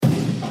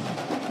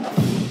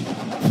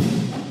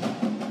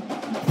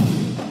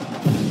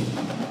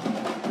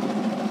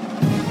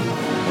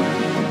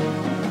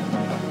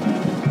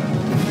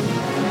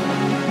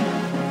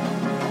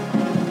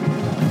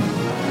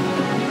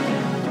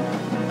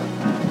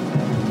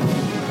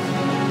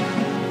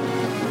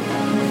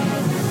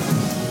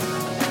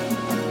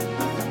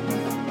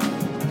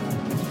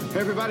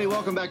everybody.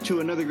 Welcome back to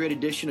another great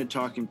edition of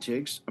Talking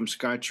Tigs. I'm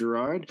Scott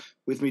Gerard.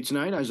 With me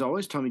tonight, as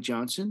always, Tommy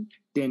Johnson,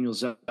 Daniel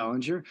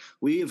Zellinger.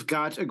 We have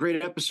got a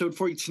great episode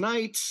for you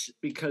tonight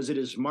because it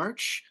is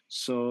March,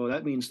 so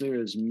that means there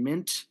is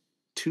meant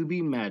to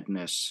be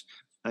madness.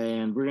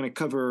 And we're going to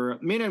cover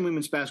men and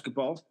women's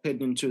basketball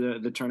heading into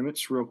the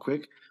tournaments real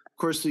quick. Of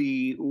course,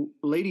 the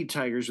Lady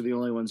Tigers are the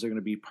only ones that are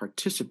going to be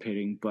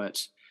participating,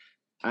 but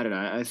I don't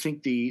know. I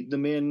think the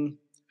men,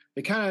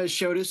 they kind of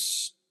showed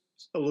us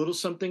a little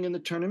something in the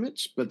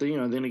tournaments, but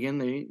then again,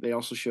 they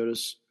also showed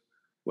us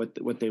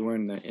what they were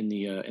in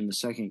the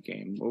second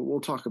game. We'll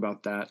talk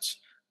about that.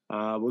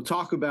 We'll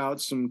talk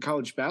about some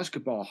college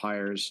basketball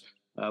hires.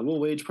 Will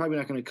Wade's probably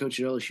not going to coach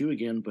at LSU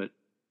again, but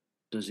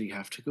does he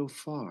have to go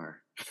far?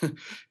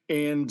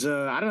 And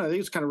I don't know. I think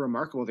it's kind of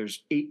remarkable.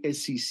 There's 8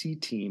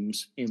 SEC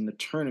teams in the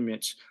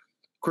tournament.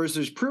 Of course,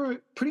 there's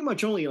pretty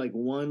much only like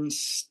one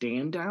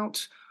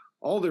standout.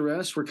 All the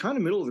rest were kind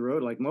of middle of the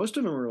road. Like most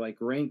of them are like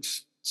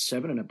ranked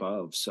 7 and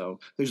above. So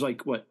there's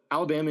like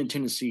Alabama and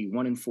Tennessee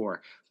 1 and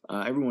 4.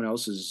 Everyone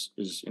else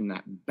is in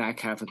that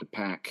back half of the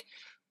pack.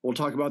 We'll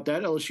talk about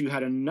that. LSU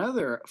had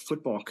another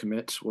football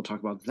commit. We'll talk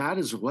about that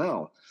as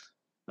well.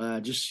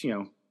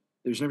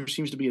 There's never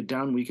seems to be a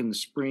down week in the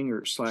spring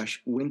or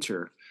 /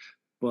 winter.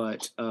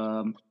 But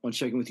I'll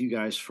check in with you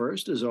guys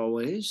first, as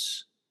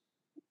always.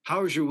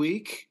 How was your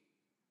week?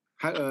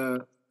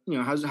 How's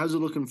it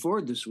looking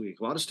forward this week?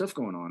 A lot of stuff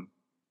going on.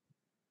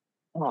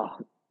 Oh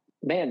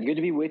man, good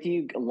to be with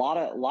you. A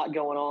lot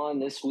going on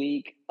this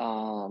week.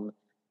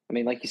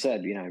 Like you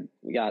said,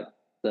 we got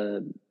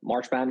the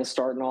March Madness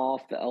starting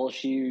off, the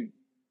LSU,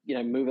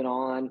 moving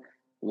on.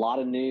 A lot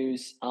of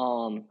news,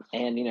 and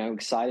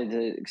excited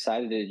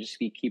to just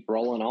keep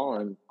rolling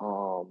on.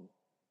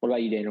 What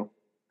about you, Daniel?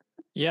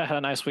 Yeah, had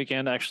a nice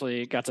weekend.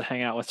 Actually got to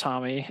hang out with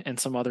Tommy and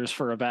some others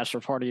for a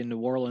bachelor party in New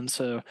Orleans.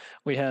 So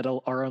we had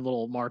our own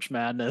little March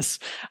Madness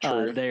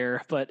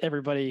there, but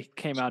everybody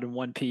came out in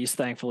one piece,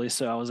 thankfully.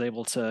 So I was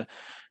able to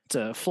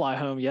fly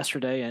home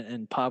yesterday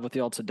and pod with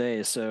y'all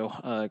today.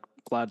 So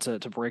glad to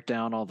break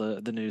down all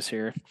the news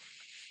here.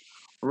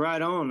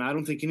 Right on. I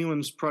don't think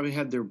anyone's probably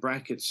had their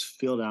brackets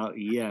filled out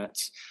yet.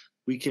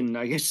 We can,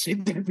 I guess,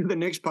 save that for the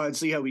next pod,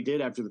 see how we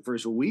did after the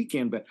first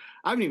weekend, but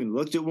I haven't even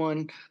looked at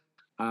one.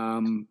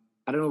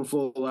 I don't know if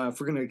if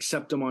we're going to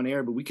accept them on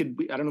air, but I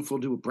don't know if we'll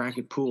do a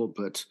bracket pool,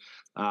 but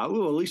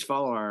we'll at least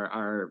follow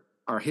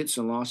our hits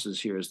and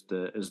losses here as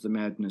the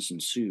madness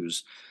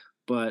ensues.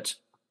 But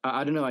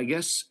I don't know. I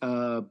guess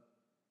we'll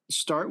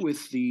start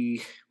with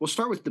the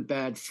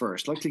bad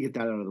first. I'd like to get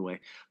that out of the way.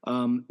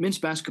 Men's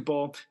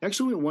basketball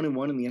actually went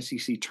 1-1 in the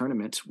SEC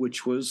tournament,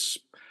 which was,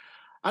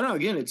 I don't know.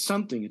 Again, it's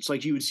something. It's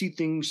like you would see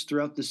things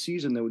throughout the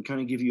season that would kind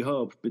of give you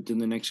hope, but then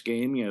the next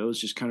game, it was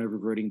just kind of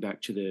reverting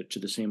back to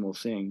the same old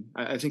thing.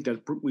 I think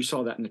that we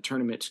saw that in the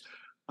tournament,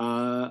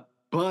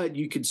 but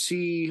you could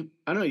see,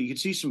 I don't know, you could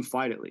see some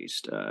fight at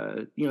least.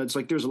 It's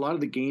like there's a lot of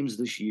the games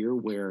this year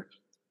where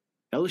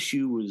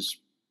LSU was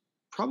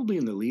probably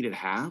in the lead at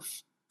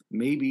half,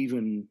 maybe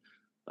even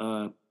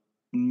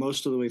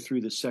most of the way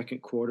through the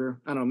second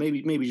quarter. I don't know,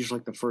 maybe just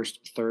like the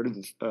first third of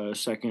the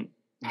second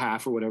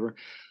half or whatever.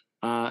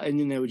 And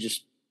then they would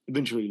just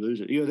eventually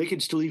lose it. They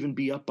could still even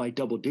be up by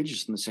double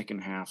digits in the second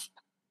half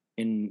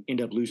and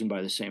end up losing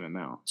by the same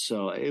amount.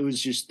 So it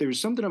was just, there was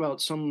something about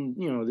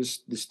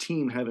this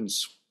team having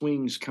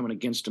swings coming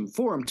against them,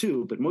 for them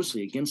too, but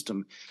mostly against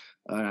them.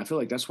 And I feel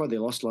like that's why they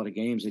lost a lot of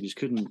games. They just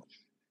couldn't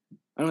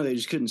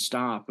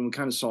stop. And we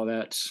kind of saw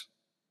that.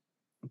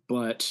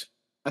 But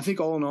I think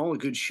all in all, a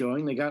good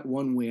showing. They got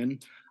one win.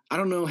 I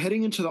don't know,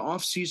 heading into the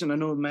off season, I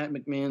know Matt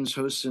McMahon's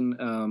hosting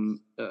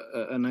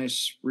a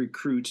nice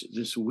recruit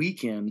this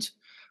weekend,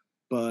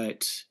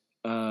 but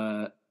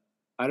I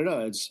don't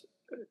know.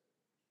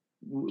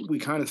 We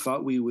kind of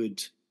thought we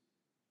would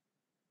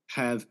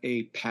have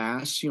a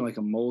pass, like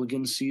a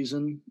mulligan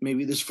season,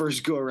 maybe this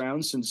first go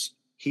around, since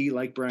he,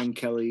 like Brian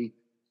Kelly,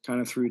 kind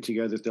of threw it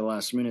together at the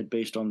last minute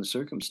based on the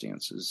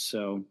circumstances.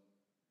 So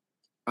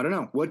I don't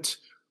know.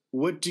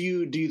 What do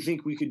you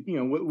think we could,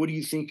 what do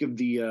you think of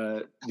the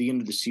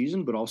end of the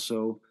season, but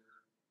also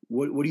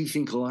what do you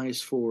think lies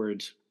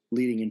forward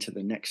leading into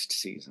the next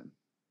season?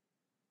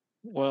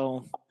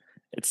 Well,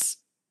 it's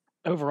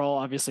overall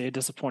obviously a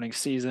disappointing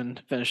season,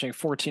 finishing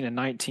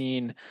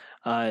 14-19,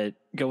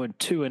 going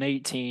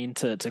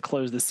 2-18 to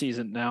close the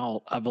season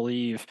now, I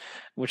believe,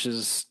 which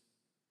is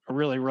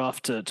really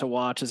rough to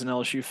watch as an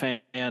LSU fan.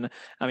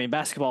 I mean,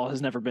 basketball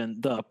has never been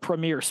the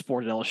premier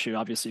sport at LSU.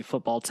 Obviously,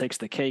 football takes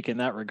the cake in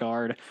that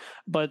regard,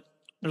 but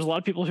there's a lot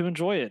of people who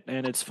enjoy it,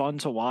 and it's fun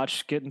to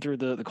watch getting through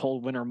the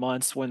cold winter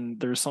months when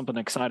there's something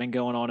exciting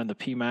going on in the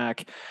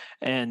PMAC,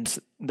 and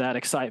that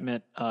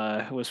excitement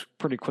was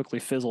pretty quickly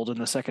fizzled in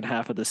the second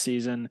half of the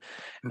season.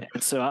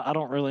 And so I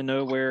don't really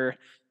know where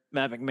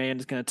Matt McMahon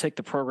is going to take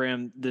the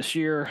program this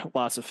year.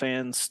 Lots of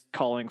fans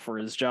calling for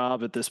his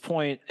job at this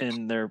point,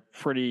 and they're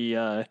pretty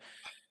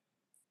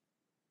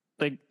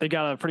they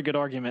got a pretty good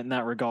argument in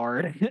that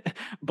regard,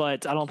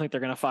 but I don't think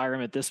they're going to fire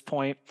him at this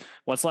point.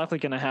 What's likely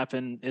going to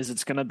happen is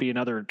it's going to be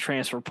another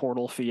transfer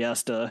portal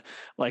fiesta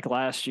like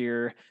last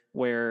year,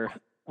 where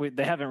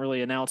they haven't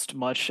really announced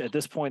much at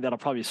this point. That'll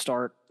probably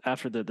start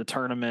after the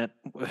tournament,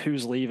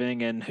 who's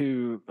leaving and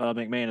who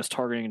McMahon is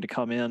targeting to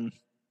come in.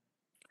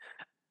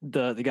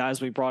 The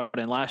guys we brought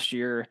in last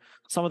year,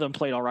 some of them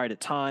played all right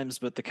at times,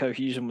 but the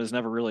cohesion was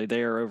never really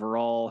there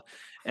overall.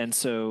 And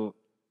so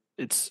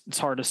it's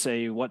hard to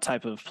say what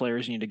type of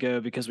players you need to go,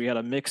 because we had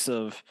a mix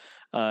of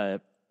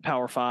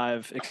Power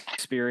 5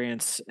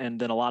 experience and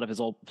then a lot of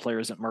his old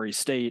players at Murray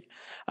State.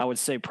 I would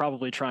say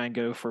probably try and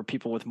go for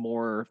people with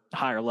more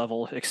higher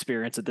level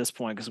experience at this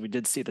point, because we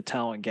did see the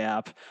talent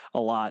gap a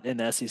lot in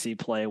the SEC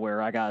play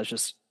where our guys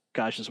just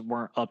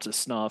weren't up to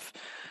snuff.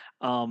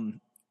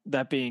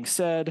 That being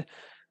said,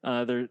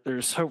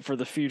 there's hope for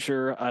the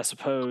future, I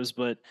suppose,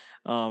 but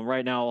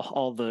right now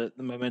all the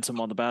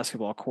momentum on the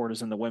basketball court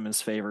is in the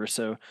women's favor.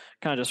 So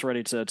kind of just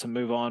ready to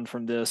move on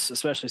from this,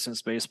 especially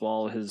since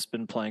baseball has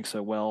been playing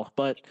so well.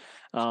 But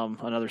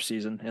another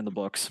season in the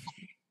books.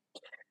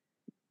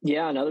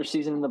 Yeah, another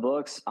season in the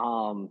books.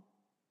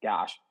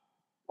 Gosh,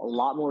 a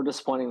lot more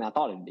disappointing than I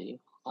thought it'd be.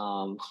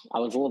 I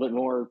was a little bit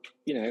more,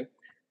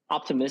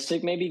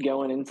 optimistic maybe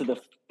going into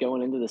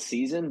the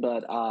season,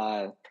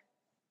 but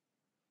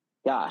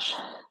gosh,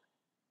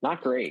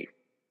 not great.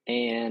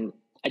 And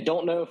I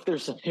don't know if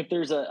there's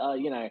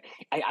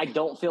I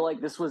don't feel like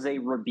this was a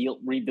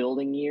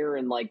rebuilding year,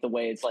 and like the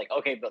way it's like,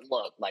 okay, but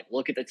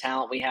look at the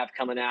talent we have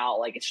coming out.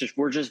 Like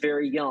we're just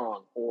very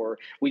young, or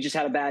we just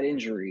had a bad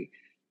injury.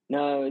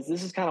 No,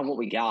 this is kind of what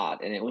we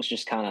got, and it was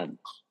just kind of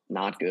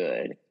not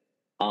good.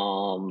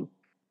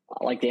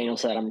 Like Daniel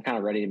said, I'm kind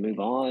of ready to move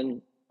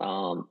on.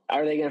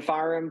 Are they going to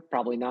fire him?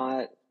 Probably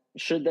not.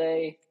 Should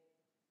they?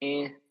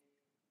 I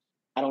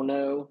don't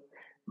know.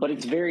 But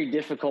it's very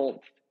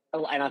difficult,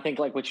 and I think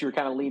like what you were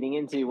kind of leading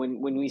into, when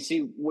we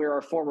see where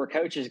our former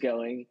coach is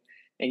going,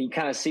 and you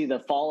kind of see the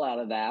fallout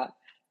of that.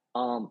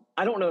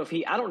 I don't know if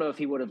he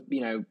would have,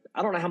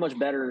 I don't know how much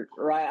better.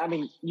 Right? I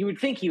mean, you would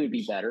think he would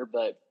be better,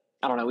 but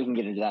I don't know. We can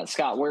get into that.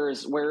 Scott, where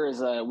is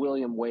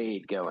William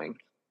Wade going?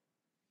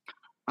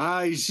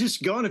 He's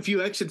just going a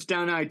few exits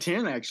down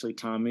I-10, actually,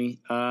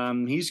 Tommy.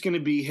 He's going to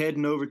be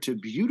heading over to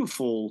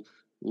beautiful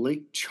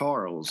Lake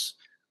Charles.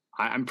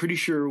 I'm pretty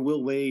sure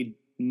Will Wade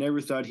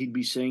never thought he'd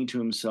be saying to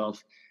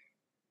himself,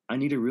 I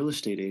need a real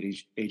estate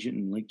agent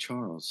in Lake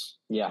Charles.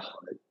 Yeah.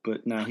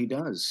 But now he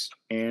does.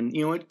 And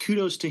you know what?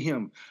 Kudos to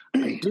him.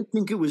 I did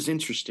think it was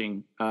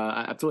interesting.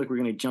 I feel like we're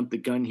going to jump the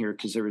gun here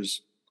because there was,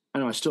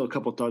 still a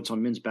couple thoughts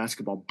on men's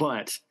basketball.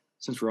 But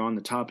since we're on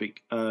the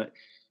topic,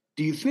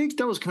 do you think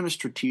that was kind of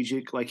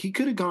strategic? Like he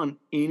could have gone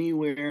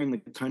anywhere in the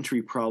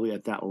country probably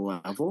at that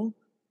level,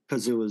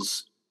 because it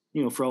was,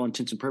 for all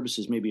intents and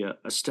purposes, maybe a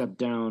step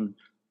down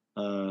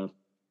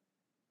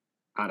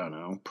I don't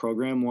know,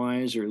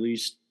 program-wise or at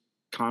least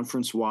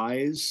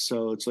conference-wise.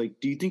 So it's like,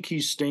 do you think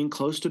he's staying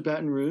close to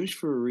Baton Rouge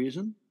for a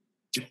reason?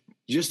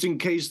 Just in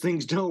case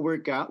things don't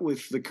work out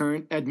with the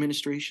current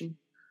administration?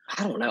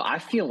 I don't know. I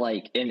feel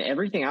like, in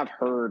everything I've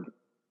heard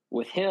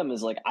with him,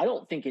 is like, I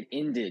don't think it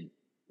ended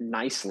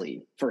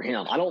nicely for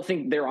him. I don't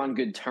think they're on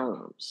good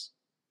terms.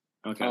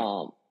 Okay.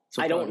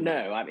 I don't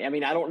know. I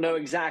mean, I don't know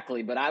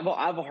exactly, but I've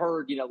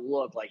heard,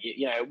 look, like,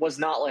 it was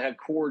not like a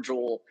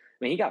cordial.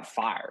 I mean, he got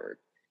fired.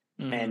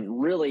 Mm-hmm.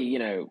 And really,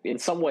 in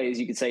some ways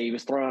you could say he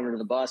was thrown under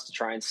the bus to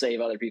try and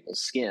save other people's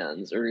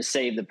skins or to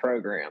save the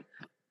program.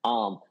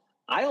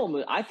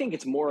 I think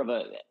it's more of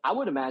I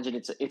would imagine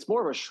it's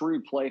more of a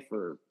shrewd play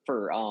for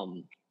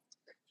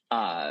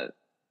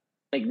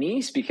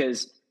McNeese,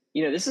 because,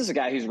 this is a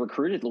guy who's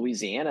recruited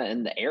Louisiana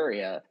in the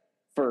area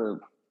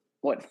for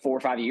 4 or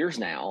 5 years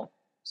now.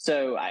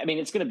 So, I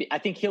mean, I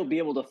think he'll be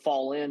able to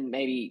fall in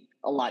maybe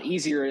a lot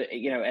easier,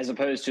 as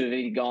opposed to if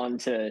he'd gone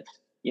to,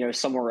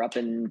 somewhere up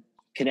in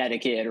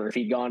Connecticut, or if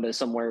he'd gone to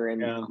somewhere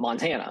in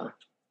Montana.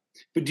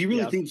 But do you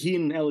really think he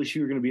and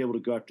LSU are going to be able to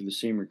go after the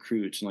same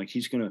recruits? And like,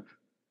 he's going to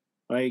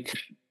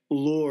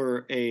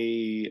lure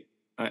I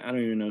don't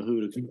even know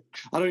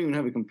I don't even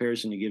have a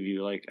comparison to give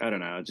you. Like, I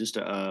don't know, just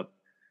a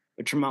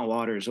Tremont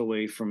Waters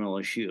away from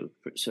LSU,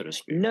 so to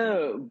speak.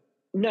 No,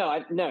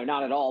 not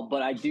at all.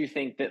 But I do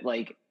think that,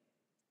 like,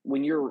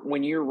 when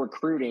you're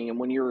recruiting and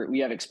when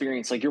you have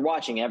experience, like, you're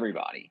watching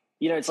everybody.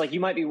 It's like you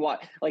might be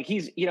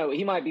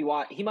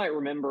he might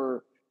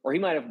remember, or he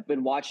might have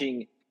been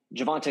watching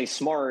Javonte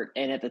Smart,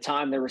 and at the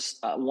time there was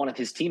one of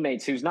his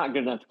teammates who's not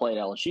good enough to play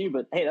at LSU,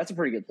 but hey, that's a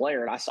pretty good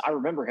player, and I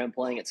remember him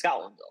playing at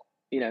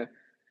Scotlandville.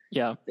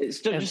 Yeah, it's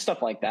just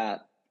stuff like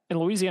that. And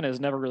Louisiana has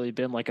never really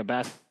been like a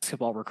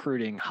basketball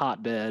recruiting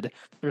hotbed.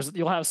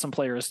 You'll have some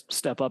players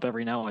step up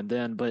every now and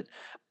then, but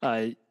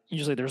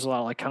usually there's a lot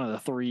of like kind of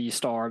the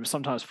 3-star,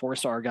 sometimes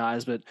 4-star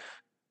guys. But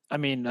I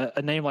mean,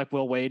 a name like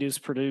Will Wade, who's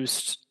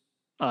produced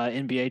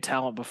NBA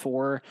talent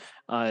before,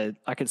 I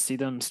could see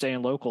them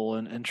staying local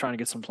and trying to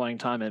get some playing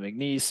time at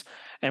McNeese.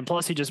 And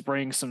plus, he just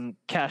brings some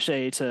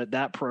cachet to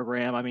that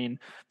program. I mean,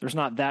 there's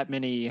not that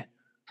many.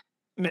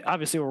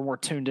 Obviously, we're more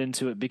tuned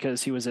into it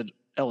because he was at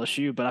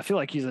LSU, but I feel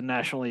like he's a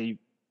nationally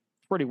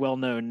pretty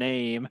well-known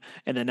name,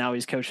 and then now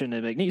he's coaching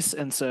at McNeese,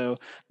 and so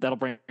that'll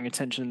bring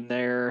attention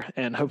there,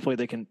 and hopefully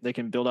they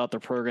can build out their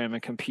program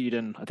and compete.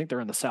 And I think they're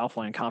in the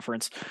Southland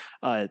Conference,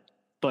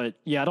 but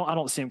yeah, I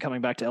don't see him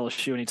coming back to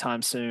LSU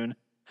anytime soon.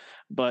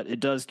 But it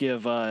does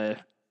give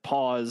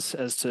pause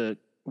as to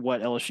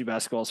what LSU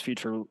basketball's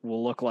future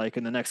will look like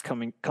in the next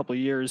coming couple of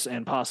years,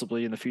 and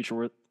possibly in the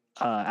future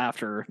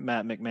after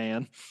Matt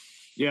McMahon.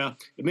 Yeah,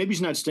 maybe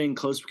he's not staying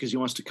close because he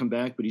wants to come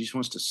back, but he just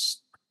wants to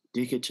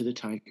stick it to the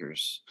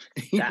Tigers.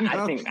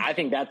 I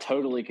think that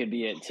totally could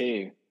be it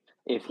too.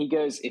 If he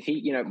goes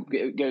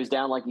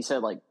down, like you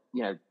said,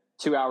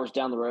 2 hours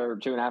down the road or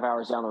 2.5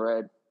 hours down the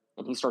road,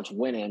 and he starts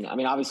winning. I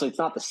mean, obviously it's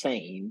not the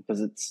same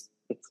because it's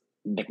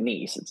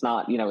McNeese. It's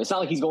not, it's not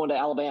like he's going to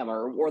Alabama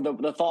or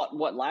the thought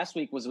last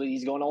week was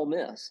he's going to Ole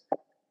Miss.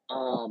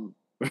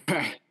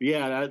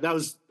 Yeah, that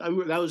was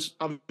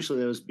obviously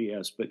that was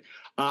BS, but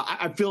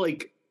I feel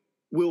like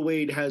Will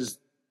Wade has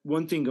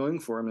one thing going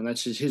for him, and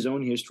that's his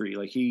own history.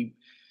 Like he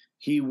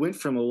went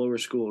from a lower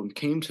school and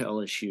came to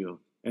LSU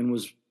and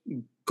was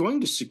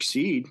going to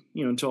succeed,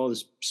 until all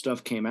this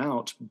stuff came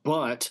out.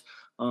 But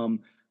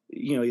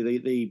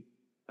they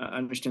I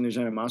understand there's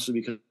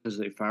animosity because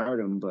they fired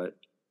him. But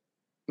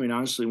I mean,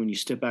 honestly, when you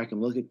step back and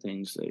look at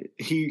things,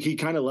 he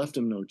kind of left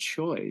him no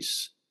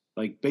choice.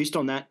 Like based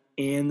on that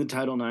and the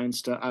Title IX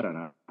stuff, I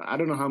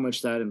don't know how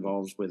much that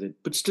involves with it,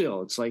 but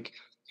still, it's like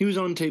he was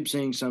on tape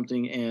saying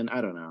something, and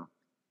I don't know.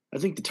 I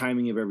think the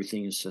timing of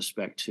everything is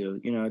suspect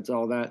too. It's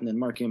all that, and then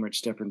Mark Emmert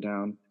stepping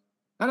down.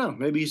 I don't know.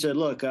 Maybe he said,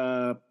 "Look,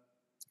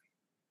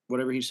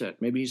 whatever he said."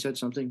 Maybe he said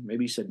something.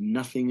 Maybe he said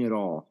nothing at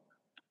all.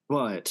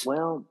 But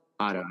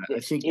I don't know. I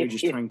think they're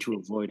just trying to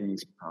avoid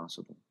anything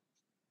possible.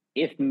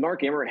 If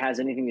Mark Emmert has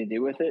anything to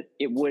do with it,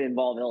 it would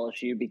involve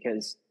LSU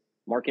because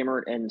Mark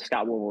Emmert and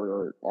Scott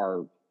Woodward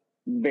are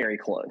very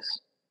close.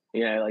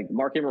 Like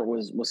Mark Emmert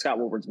was Scott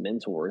Woodward's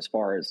mentor as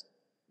far as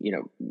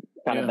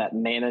kind of that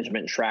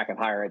management track of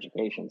higher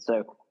education.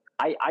 So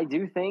I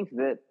do think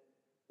that,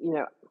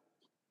 and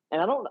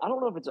I don't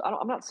know if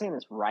I'm not saying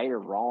it's right or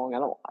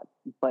wrong.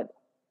 But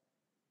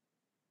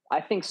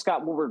I think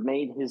Scott Woodward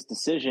made his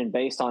decision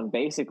based on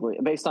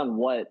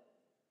what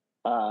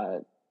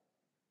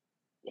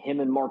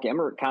him and Mark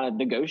Emmert kind of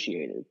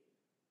negotiated,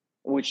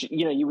 which,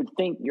 you would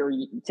think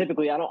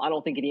typically, I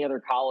don't think any other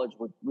college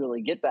would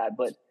really get that.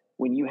 But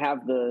when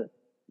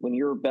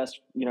you're best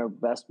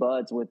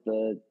buds with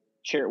the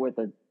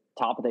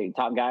top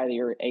guy of the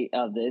year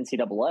of the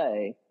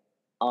NCAA,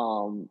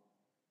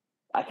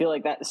 I feel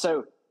like that.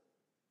 So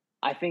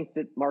I think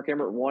that Mark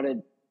Emmert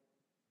wanted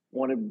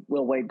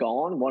Will Wade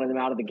gone, wanted him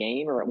out of the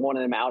game, or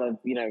wanted him out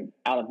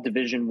of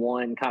Division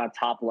I kind of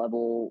top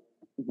level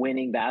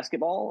winning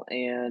basketball.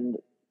 And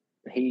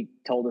he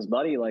told his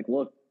buddy, like,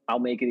 look, I'll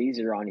make it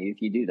easier on you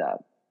if you do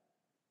that.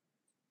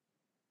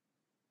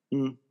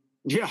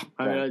 Yeah.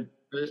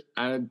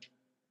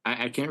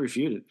 I can't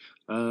refute it.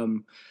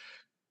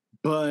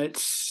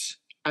 But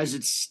as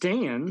it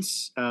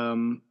stands, I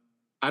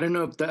don't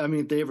know if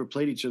if they ever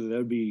played each other, that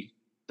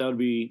would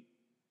be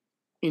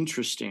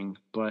interesting.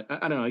 But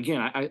I don't know. Again,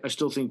 I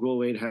still think Will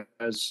Wade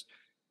has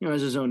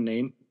his own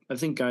name. I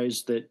think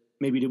guys that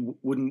maybe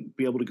wouldn't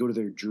be able to go to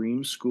their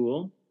dream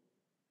school,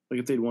 like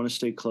if they'd want to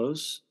stay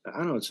close, I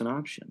don't know, it's an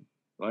option,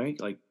 right?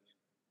 Like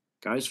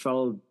guys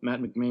followed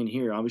Matt McMahon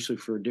here, obviously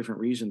for a different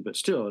reason, but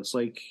still, it's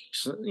like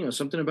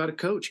something about a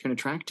coach can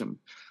attract him.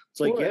 It's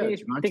like,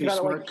 Monte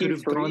Smart could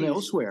have gone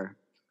elsewhere,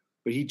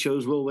 but he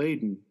chose Will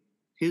Wade and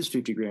his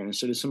 $50,000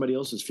 instead of somebody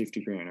else's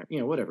 $50,000,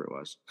 or whatever it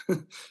was.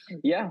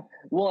 Yeah.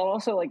 Well,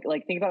 also like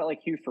think about it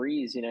like Hugh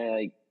Freeze.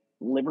 Like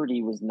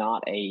Liberty was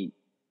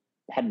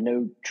had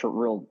no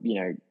real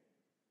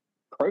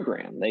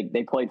program.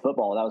 They played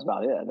football. That was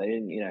about it. They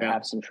didn't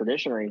have some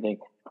tradition or anything.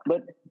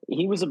 But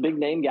he was a big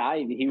name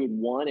guy. He had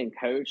won and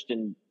coached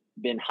and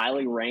been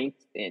highly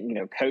ranked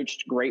and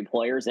coached great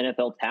players,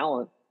 NFL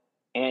talent,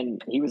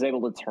 and he was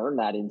able to turn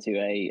that into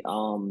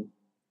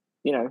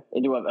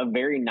into a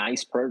very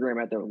nice program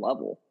at their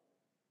level.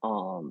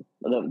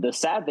 The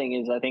sad thing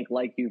is, I think,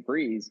 like Hugh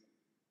Freeze,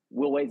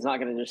 Will Wade's not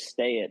going to just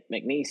stay at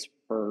McNeese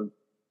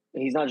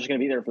he's not just going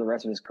to be there for the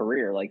rest of his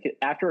career. Like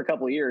after a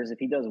couple of years, if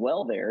he does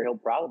well there, he'll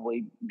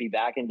probably be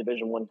back in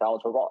Division I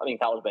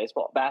college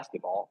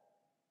basketball,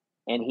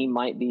 and he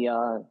might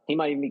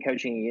even be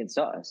coaching against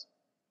us.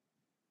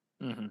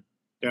 Mm-hmm.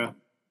 Yeah.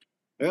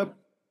 Yep.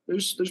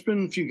 There's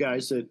been a few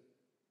guys that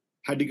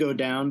had to go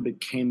down but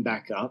came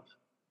back up.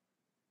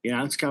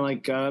 It's kind of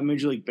like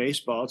Major League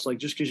Baseball. It's like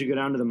just because you go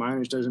down to the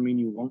minors doesn't mean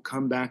you won't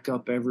come back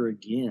up ever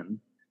again.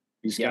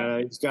 He's got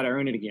to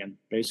earn it again,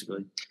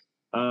 basically.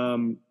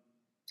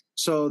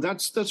 So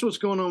that's what's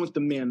going on with the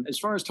men. As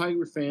far as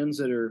Tiger fans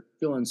that are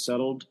feeling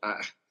settled,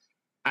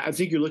 I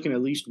think you're looking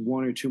at least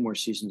 1 or 2 more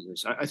seasons of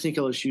this. I think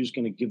LSU is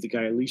going to give the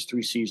guy at least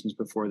 3 seasons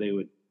before they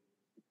would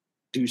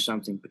do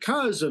something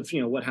because of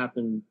what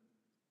happened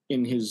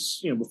in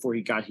his before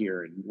he got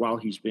here and while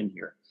he's been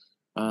here.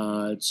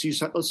 Let's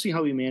see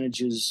how he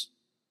manages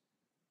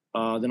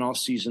then off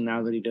season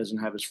now that he doesn't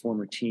have his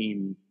former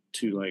team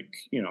to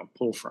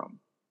pull from.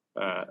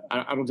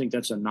 I don't think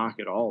that's a knock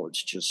at all.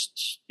 It's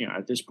just,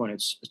 at this point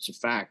it's a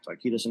fact. Like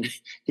he doesn't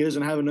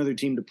have another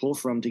team to pull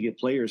from to get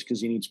players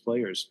because he needs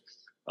players.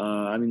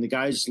 The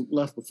guys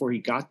left before he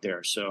got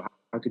there, so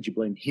how could you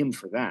blame him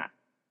for that?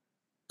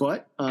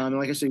 But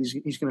like I said,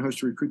 he's going to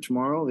host a recruit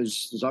tomorrow.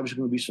 There's obviously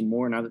going to be some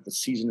more now that the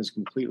season is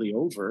completely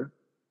over.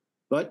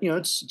 But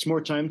it's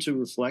more time to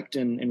reflect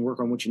and work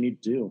on what you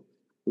need to do.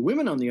 The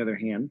women, on the other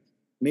hand,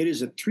 made it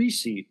as a 3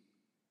 seed.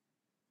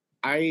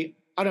 I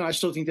don't know. I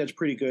still think that's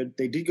pretty good.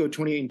 They did go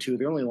 28-2.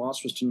 Their only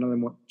loss was to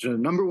the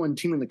number one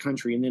team in the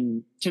country, and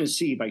then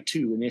Tennessee by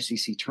 2 in the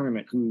SEC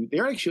tournament, who they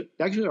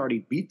actually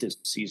already beat this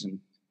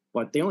season,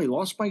 but they only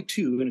lost by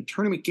 2 in a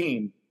tournament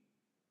game.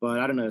 But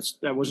I don't know.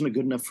 That wasn't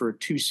good enough for a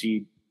 2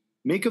 seed.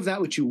 Make of that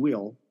what you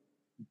will,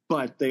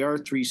 but they are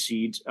 3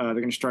 seeds. They're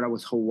going to start out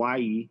with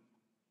Hawaii.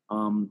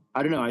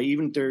 I don't know.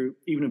 Even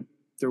if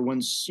they're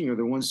one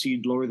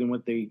seed lower than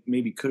what they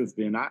maybe could have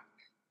been. I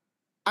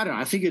don't know.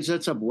 I think it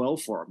sets up well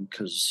for them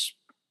because,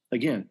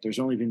 again, there's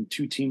only been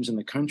 2 teams in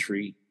the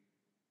country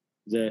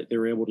that they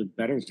were able to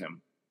better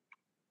them.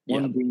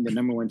 One being the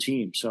number one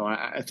team. So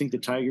I think the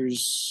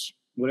Tigers,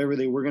 whatever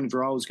they were going to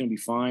draw, was going to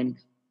be fine.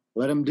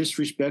 Let them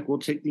disrespect.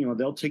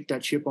 They'll take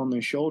that chip on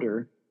their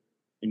shoulder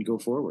and go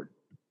forward.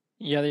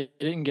 Yeah, they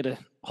didn't get a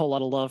whole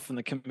lot of love from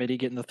the committee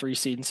getting the 3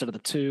 seed instead of the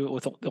 2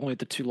 with only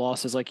the 2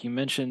 losses, like you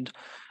mentioned.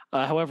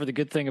 However, the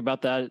good thing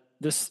about that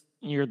this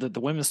year, the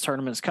women's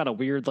tournament is kind of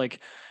weird. Like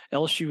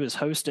LSU is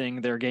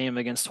hosting their game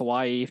against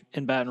Hawaii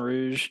in Baton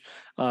Rouge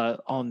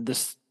on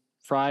this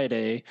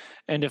Friday,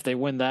 and if they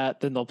win that,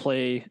 then they'll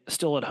play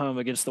still at home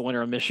against the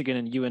winner of Michigan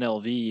and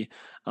UNLV.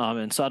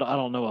 And so I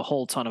don't know a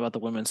whole ton about the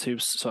women's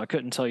hoops, so I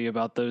couldn't tell you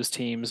about those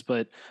teams.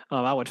 But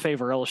I would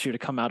favor LSU to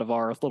come out of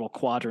our little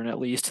quadrant at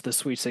least to the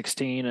Sweet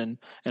 16 and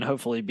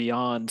hopefully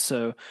beyond.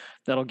 So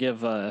that'll give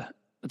the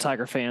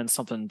Tiger fans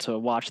something to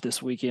watch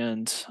this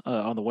weekend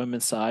on the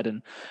women's side,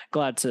 and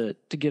glad to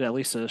get at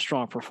least a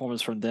strong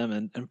performance from them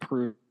and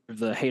prove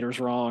the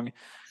haters wrong.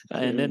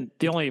 And then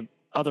the only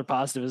other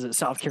positive is that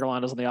South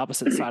Carolina's on the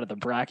opposite side of the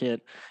bracket.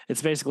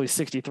 It's basically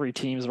 63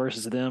 teams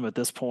versus them at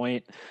this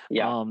point.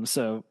 Yeah.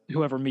 So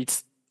whoever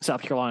meets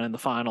South Carolina in the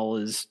final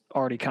is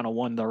already kind of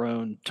won their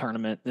own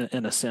tournament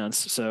in a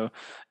sense. So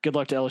good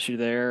luck to LSU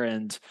there.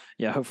 And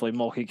yeah, hopefully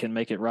Mulkey can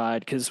make it right,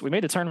 because we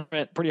made the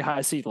tournament pretty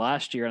high seed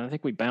last year, and I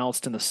think we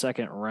bounced in the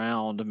second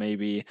round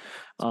maybe.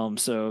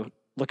 So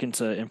looking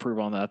to improve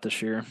on that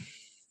this year.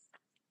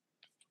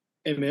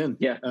 Amen.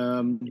 Yeah.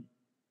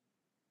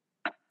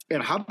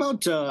 And how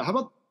about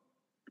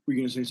were you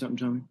going to say something,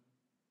 Tommy?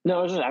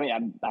 No,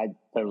 I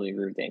totally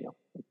agree with Daniel.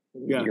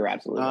 Yeah. You're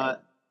absolutely right.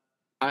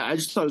 I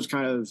just thought it was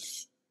kind of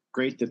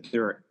great that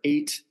there are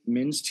 8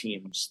 men's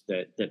teams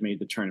that made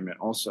the tournament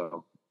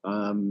also.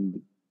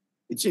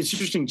 It's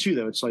interesting too,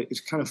 though.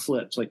 It's kind of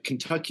flipped. Like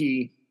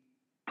Kentucky,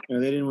 they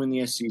didn't win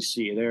the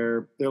SEC.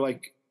 They're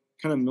like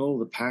kind of middle of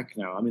the pack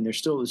now. They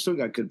still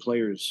got good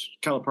players.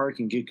 Calipari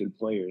can get good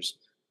players.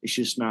 It's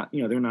just not,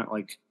 they're not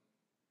like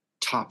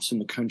tops in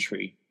the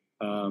country.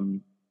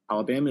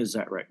 Alabama is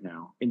that right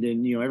now. And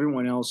then,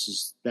 everyone else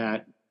is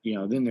that,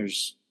 then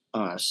there's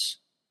us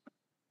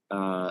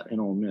and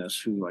Ole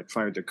Miss, who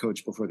fired their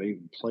coach before they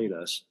even played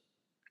us.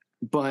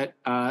 But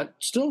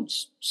still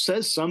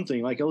says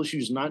something. Like LSU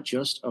is not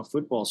just a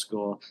football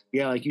school.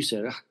 Yeah, like you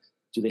said,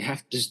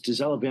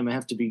 does Alabama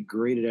have to be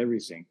great at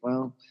everything?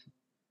 Well,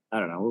 I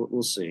don't know.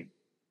 We'll see.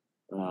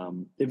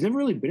 They've never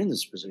really been in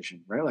this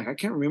position, right? Like I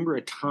can't remember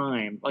a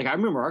time. Like I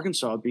remember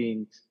Arkansas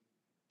being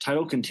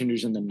title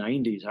contenders in the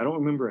 90s. I don't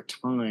remember a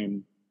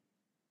time,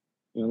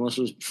 unless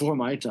it was before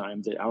my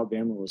time, that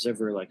Alabama was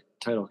ever like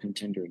title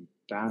contender in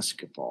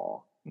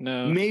basketball.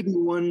 No. Maybe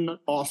one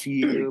off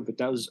year, but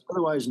that was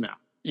otherwise no.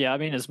 Yeah,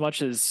 as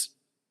much as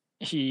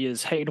he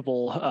is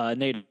hateable,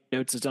 Nate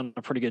Oates has done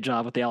a pretty good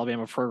job with the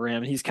Alabama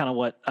program. He's kind of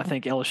what I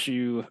think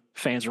LSU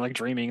fans are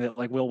dreaming that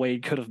Will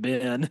Wade could have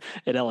been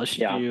at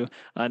LSU.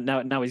 Yeah.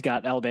 Now he's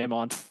got Alabama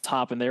on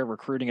top, and they're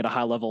recruiting at a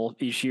high level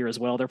each year as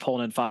well. They're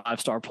pulling in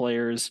 5-star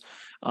players.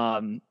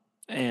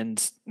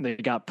 And they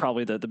got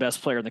probably the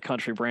best player in the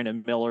country,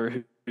 Brandon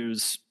Miller,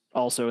 who's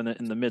also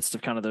in the midst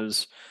of kind of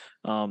those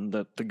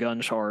the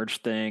gun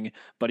charge thing,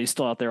 but he's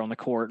still out there on the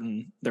court,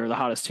 and they're the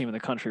hottest team in the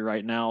country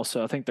right now.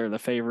 So I think they're the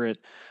favorite.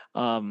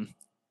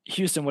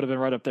 Houston would have been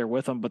right up there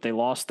with them, but they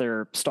lost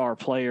their star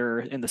player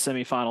in the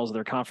semifinals of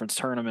their conference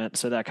tournament,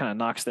 so that kind of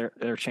knocks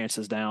their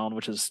chances down,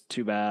 which is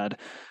too bad.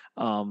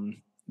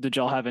 Did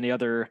y'all have any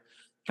other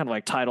kind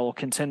of title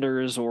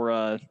contenders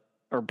or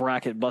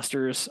bracket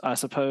busters, I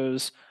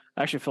suppose?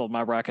 I actually filled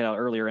my bracket out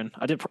earlier, and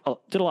I did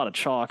a lot of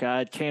chalk. I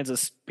had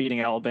Kansas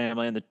beating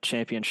Alabama in the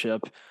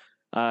championship.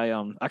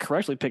 I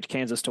correctly picked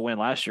Kansas to win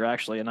last year,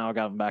 actually, and now I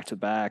got them back to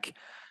back.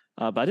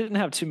 But I didn't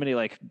have too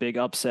many big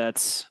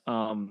upsets.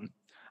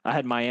 I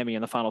had Miami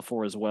in the Final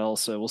Four as well,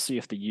 so we'll see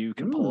if the U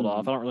can pull it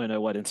off. I don't really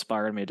know what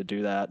inspired me to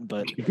do that,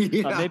 but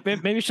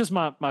maybe it's just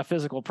my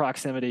physical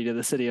proximity to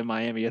the city of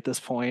Miami at this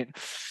point.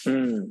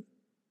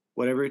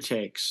 Whatever it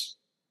takes.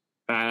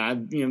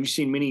 I've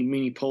seen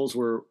many polls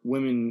where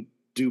women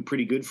do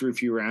pretty good for a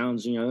few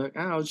rounds. Like,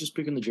 I was just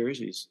picking the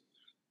jerseys.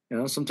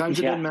 Sometimes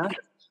it doesn't matter.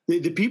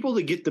 The people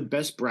that get the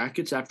best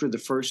brackets after the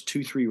first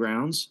 2-3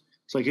 rounds,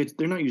 it's like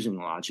they're not using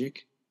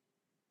logic.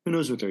 Who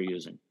knows what they're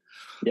using?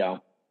 Yeah.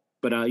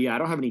 But I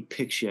don't have any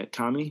picks yet.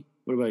 Tommy,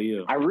 what about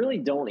you? I really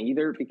don't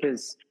either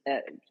because,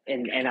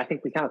 and I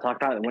think we kind of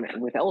talked about it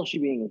with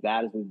LSU being as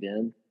bad as we've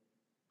been,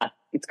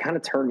 it's kind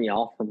of turned me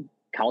off from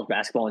college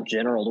basketball in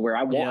general to where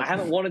I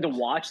haven't wanted to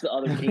watch the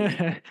other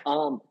team.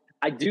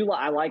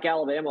 I like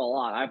Alabama a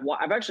lot.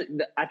 I've actually,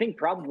 I think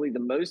probably the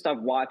most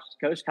I've watched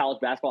coach college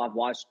basketball I've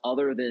watched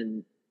other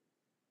than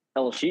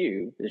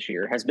LSU this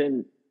year has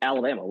been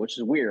Alabama, which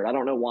is weird. I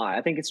don't know why.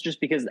 I think it's just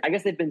because I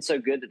guess they've been so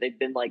good that they've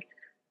been like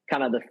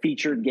kind of the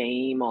featured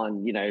game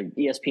on,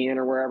 ESPN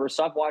or wherever.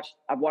 So I've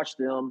watched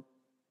them.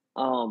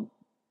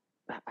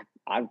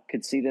 I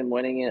could see them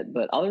winning it,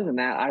 but other than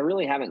that, I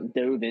really haven't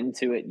dove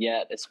into it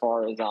yet as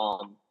far as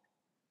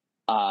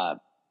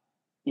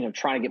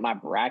trying to get my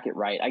bracket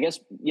right. I guess,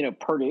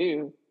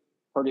 Purdue,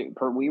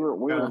 we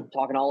were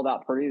talking all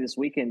about Purdue this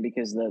weekend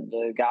because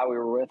the guy we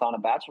were with on a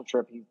bachelor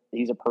trip,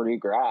 he's a Purdue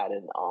grad,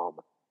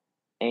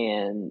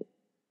 and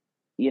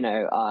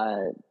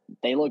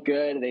they look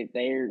good.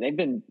 They've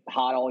been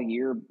hot all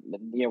year.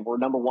 We're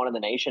number one in the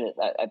nation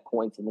at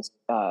points in this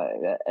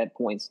at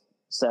points.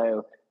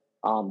 So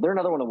they're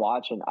another one to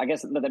watch, and I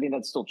guess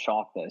that's still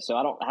chalk though. So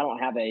I don't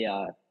have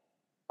a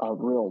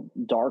real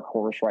dark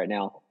horse right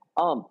now.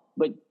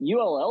 But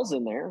ULL's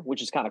in there,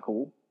 which is kind of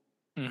cool.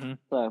 Mm-hmm.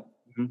 So,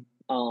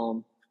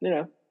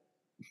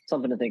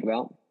 something to think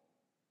about.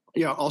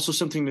 Yeah. Also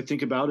something to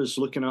think about is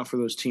looking out for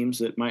those teams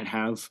that might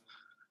have,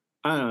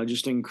 I don't know,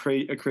 just a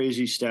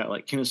crazy stat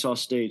like Kennesaw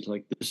State,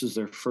 like this is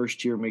their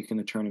first year making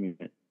the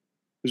tournament.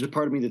 There's a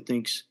part of me that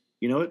thinks,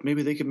 you know what,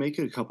 maybe they could make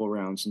it a couple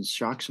rounds and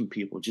shock some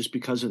people just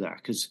because of that.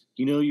 Because,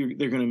 they're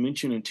going to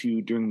mention it to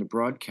you during the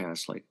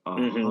broadcast like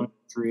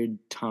 100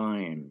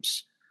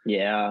 times.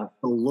 Yeah.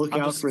 So look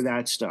out for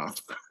that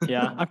stuff.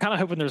 Yeah. I'm kind of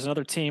hoping there's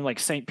another team like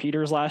St.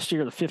 Peter's last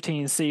year, the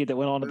 15 seed that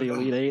went on to the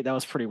Elite Eight. That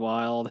was pretty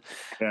wild.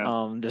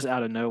 Yeah. Just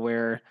out of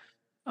nowhere.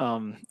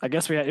 I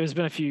guess it's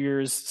been a few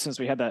years since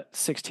we had that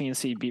 16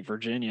 seed beat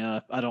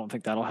Virginia. I don't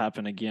think that'll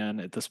happen again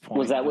at this point.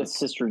 Was that with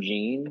Sister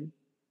Jean?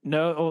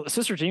 No,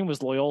 Sister Jean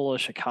was Loyola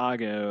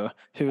Chicago,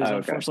 who is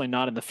unfortunately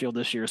not in the field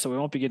this year, so we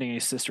won't be getting any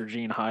Sister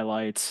Jean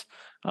highlights.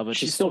 But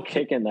she's still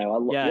kicking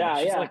though.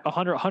 She's like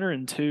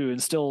 102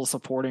 and still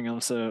supporting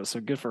them. So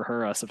good for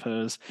her, I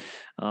suppose.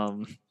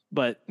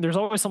 But there's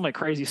always some like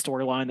crazy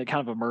storyline that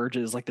kind of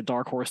emerges, like the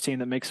dark horse team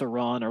that makes a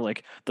run, or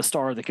like the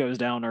star that goes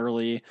down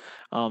early.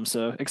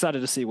 So excited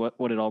to see what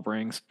it all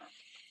brings.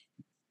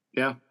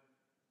 Yeah.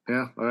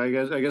 I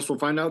guess we'll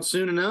find out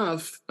soon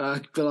enough.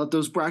 Fill out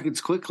those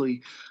brackets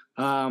quickly.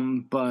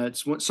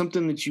 But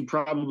something that you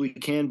probably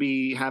can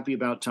be happy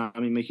about,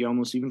 Tommy, make you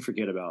almost even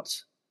forget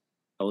about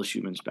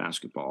LSU men's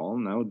basketball,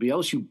 and that would be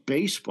LSU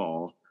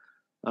baseball,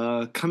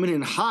 coming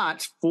in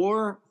hot,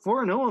 4-0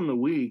 on the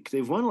week.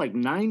 They've won like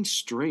 9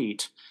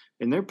 straight,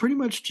 and they're pretty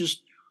much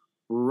just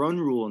run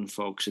ruling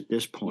folks at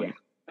this point.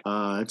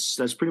 Yeah.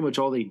 That's pretty much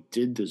all they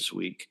did this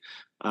week.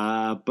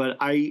 But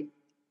I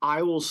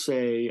will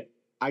say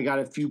I got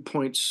a few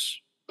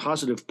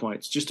positive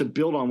points, just to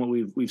build on what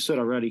we've said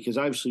already, because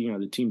obviously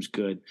the team's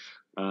good.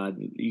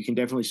 You can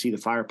definitely see the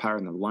firepower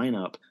in the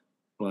lineup,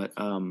 but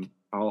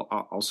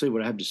I'll say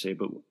what I have to say.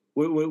 But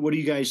what do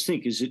you guys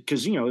think? Is it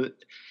because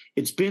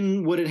it's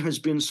been what it has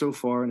been so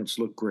far, and it's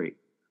looked great,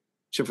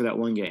 except for that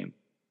one game.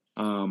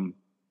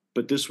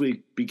 But this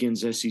week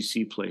begins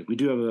SEC play. We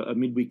do have a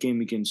midweek game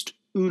against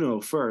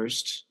Uno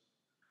first,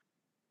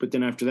 but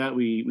then after that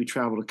we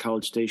travel to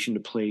College Station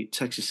to play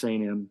Texas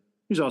A&M,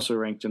 who's also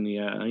ranked in the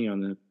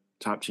in the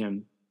top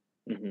 10.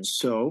 Mm-hmm.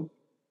 So,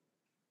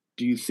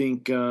 do you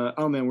think?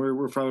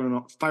 We're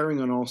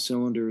firing on all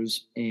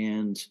cylinders,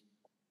 and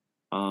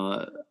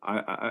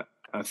I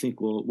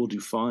think we'll do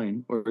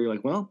fine. Or you're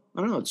like, well,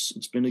 I don't know.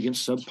 It's been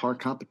against subpar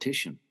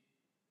competition.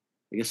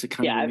 I guess it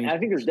kind of. Yeah, I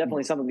think there's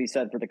definitely something to be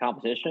said for the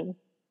competition.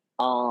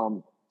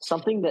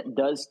 Something that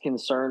does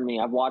concern me.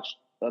 I've watched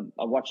a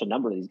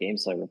number of these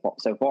games so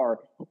far.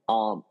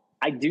 I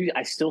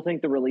still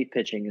think the relief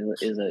pitching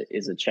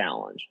is a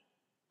challenge.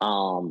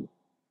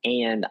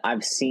 And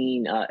I've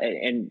seen,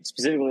 and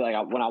specifically like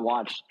when I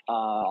watched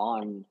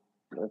on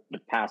the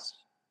past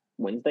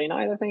Wednesday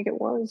night, I think it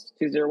was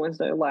Tuesday or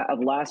Wednesday of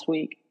last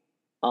week.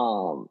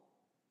 Helmers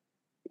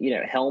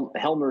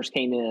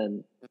came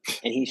in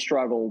and he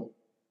struggled,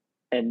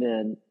 and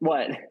then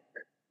what?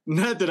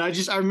 Not that I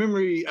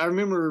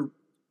remember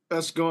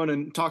us going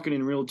and talking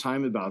in real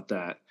time about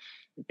that,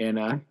 and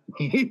go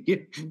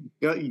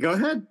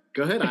ahead.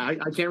 I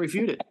can't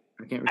refute it.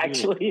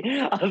 Actually,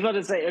 I was about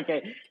to say,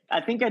 okay, I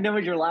think I know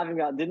what you're laughing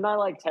about. Didn't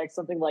I text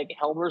something like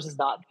Helmers has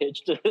not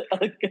pitched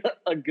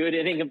a good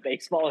inning of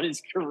baseball in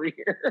his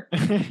career?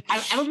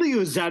 I don't think it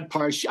was that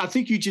part. I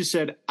think you just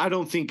said, I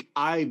don't think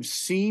I've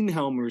seen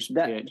Helmers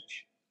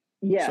pitch.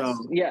 Yes,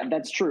 yeah,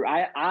 that's true.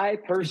 I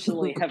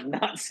personally have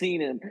not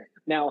seen him.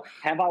 Now,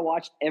 have I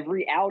watched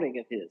every outing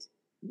of his?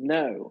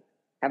 No.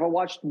 Have I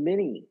watched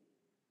many?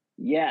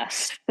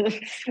 Yes.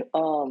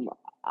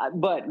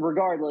 But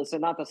regardless,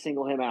 and not to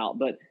single him out,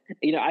 but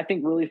I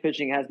think relief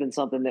pitching has been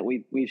something that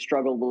we've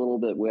struggled a little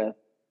bit with.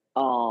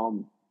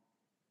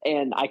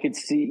 And I could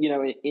see,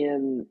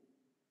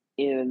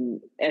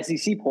 in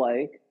SEC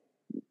play,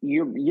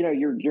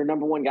 your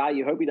number one guy,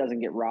 you hope he doesn't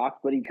get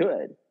rocked, but he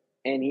could.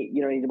 And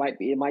he might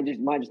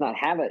just not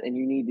have it, and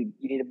you need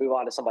to move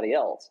on to somebody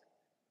else.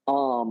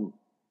 I'm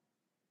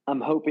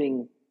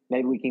hoping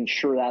maybe we can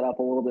shore that up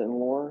a little bit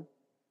more.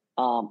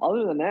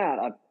 Other than that,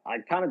 I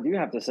kind of do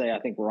have to say I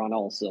think we're on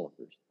all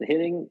cylinders. The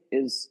hitting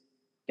is,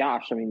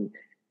 gosh, I mean,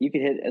 you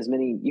could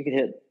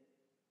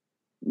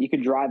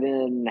drive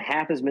in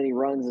half as many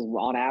runs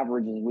on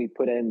average as we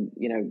put in,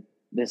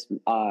 this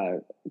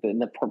in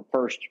the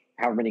first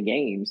however many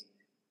games,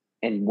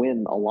 and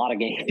win a lot of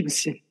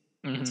games.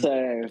 Mm-hmm.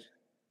 So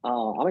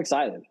I'm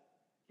excited.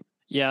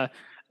 Yeah,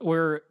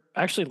 we're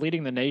actually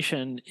leading the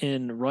nation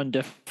in run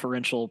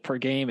differential per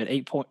game at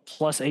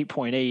plus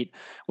 8.8,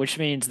 which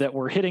means that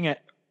we're hitting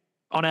at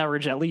on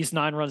average at least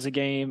 9 runs a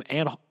game,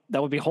 and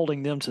that would be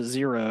holding them to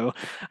 0.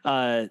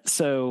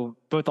 So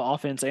both the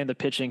offense and the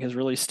pitching has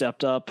really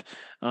stepped up.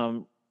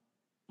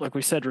 Like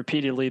we said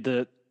repeatedly,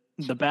 the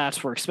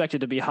bats were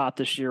expected to be hot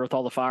this year with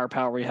all the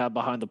firepower we have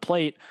behind the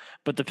plate,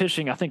 but the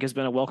pitching I think has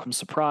been a welcome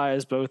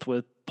surprise, both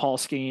with Paul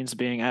Skeens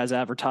being as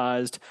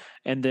advertised,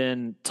 and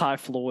then Ty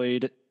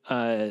Floyd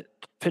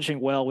pitching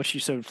well, which you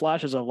showed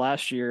flashes of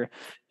last year,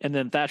 and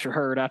then Thatcher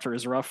Hurd, after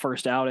his rough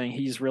first outing,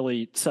 he's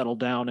really settled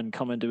down and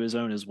come into his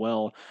own as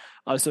well.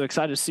 So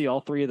excited to see all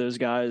 3 of those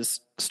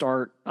guys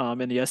start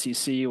in the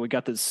SEC. We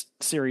got this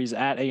series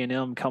at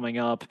A&M coming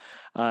up,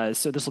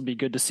 so this will be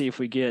good to see if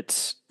we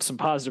get some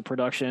positive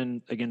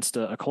production against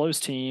a close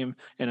team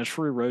in a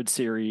true road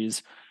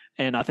series.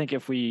 And I think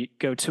if we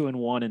go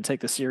 2-1 and take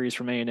the series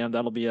from A&M,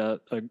 that'll be a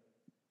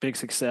big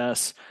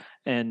success.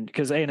 And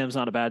because A&M's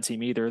not a bad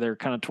team either, they're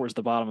kind of towards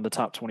the bottom of the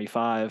top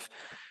 25,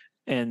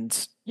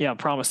 and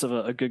promise of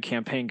a good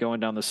campaign going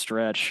down the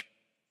stretch.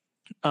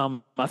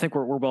 I think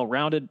we're well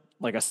rounded,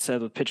 like I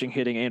said, with pitching,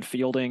 hitting, and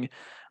fielding.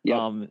 Yep.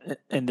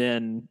 And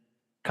then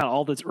kind of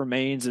all that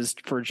remains is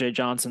for Jay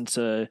Johnson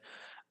to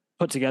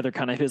put together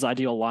kind of his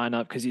ideal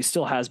lineup, because he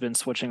still has been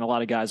switching a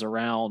lot of guys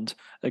around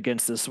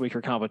against this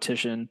weaker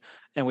competition.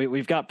 And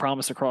we've got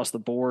promise across the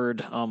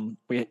board.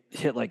 We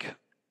hit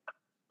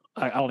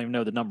I don't even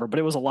know the number, but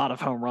it was a lot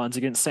of home runs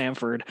against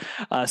Samford.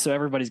 So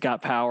everybody's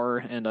got power,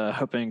 and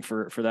hoping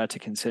for that to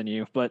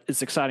continue. But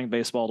it's exciting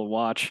baseball to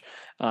watch,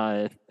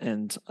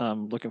 and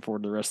looking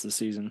forward to the rest of the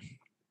season.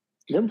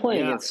 Them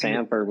playing against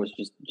Samford was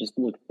it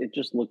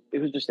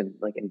was just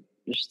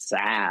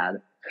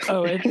sad.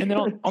 Oh, and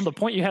then on the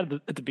point you had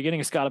at the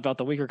beginning, Scott, about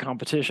the weaker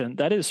competition,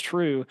 that is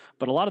true.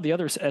 But a lot of the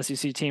other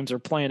SEC teams are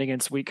playing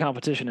against weak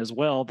competition as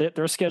well. They're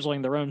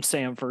scheduling their own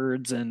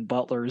Samfords and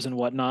Butlers and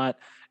whatnot,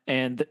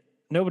 and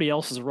nobody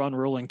else is run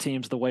ruling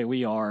teams the way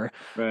we are.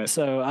 Right.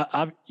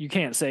 So you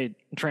can't say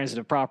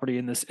transitive property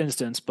in this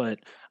instance, but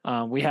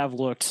we have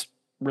looked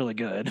really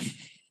good.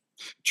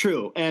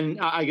 True. And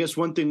I guess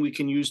one thing we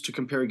can use to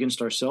compare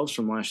against ourselves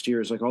from last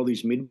year is all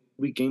these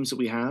midweek games that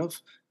we have,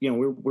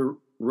 we're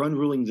run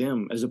ruling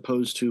them, as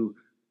opposed to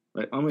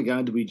oh my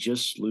God, did we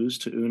just lose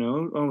to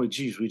Uno? Oh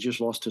geez, we just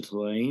lost to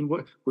Tulane.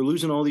 We're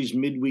losing all these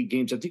midweek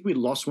games. I think we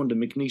lost one to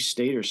McNeese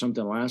State or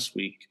something last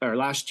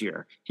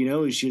year.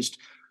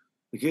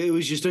 It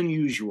was just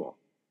unusual,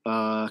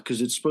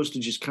 because it's supposed to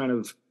just kind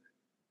of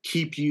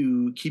keep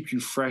you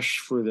fresh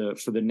for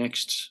the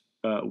next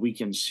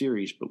weekend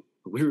series. But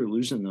we were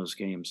losing those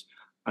games.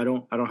 I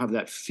don't have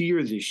that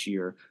fear this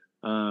year.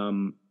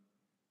 And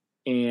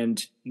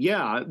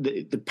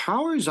the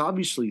power is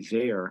obviously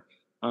there.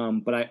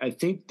 But I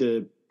think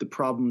the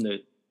problem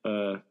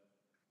that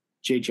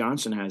Jay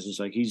Johnson has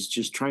is he's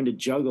just trying to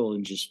juggle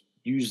and just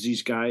use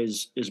these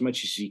guys as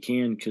much as he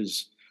can,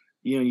 because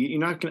you're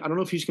not going. I don't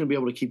know if he's going to be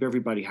able to keep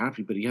everybody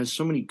happy, but he has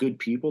so many good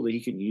people that he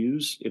can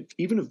use.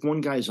 Even if one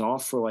guy's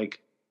off for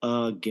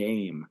a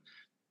game,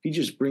 he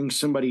just brings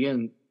somebody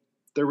in,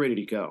 they're ready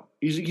to go.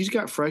 He's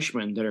got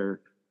freshmen that are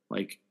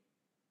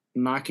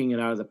knocking it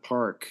out of the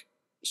park,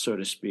 so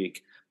to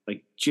speak.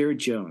 Like Jared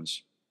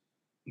Jones,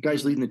 the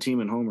guy's leading the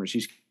team in homers.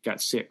 He's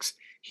got 6.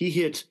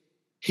 He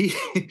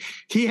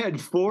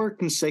had 4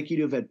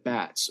 consecutive at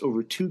bats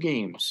over 2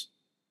 games,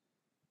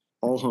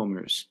 all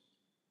homers.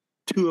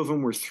 2 of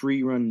them were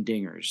 3-run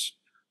dingers.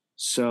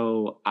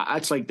 So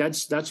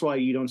that's why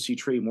you don't see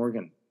Trey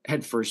Morgan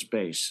at first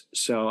base.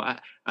 So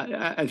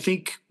I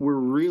think we're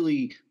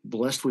really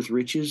blessed with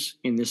riches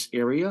in this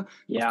area.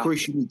 Yeah. Of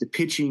course, you need the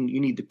pitching. You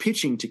need the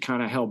pitching to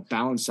kind of help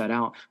balance that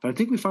out. But I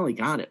think we finally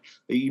got it.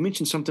 You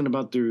mentioned something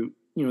about the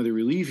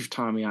relief,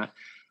 Tommy. I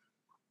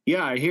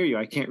hear you.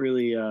 I can't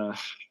really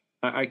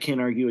I can't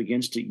argue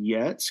against it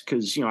yet,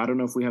 because I don't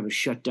know if we have a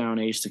shutdown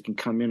ace that can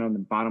come in on the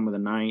bottom of the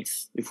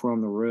 9th if we're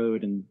on the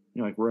road and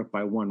we're up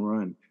by 1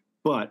 run.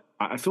 But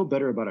I feel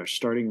better about our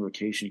starting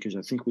rotation, because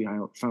I think we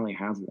finally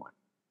have one.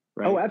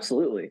 Right? Oh,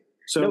 absolutely.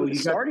 So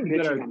starting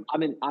pitching,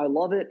 I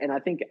love it, and I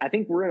think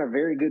we're in a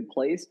very good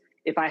place.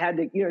 If I had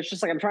to, it's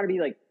just I'm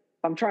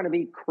trying to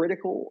be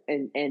critical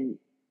and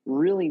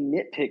really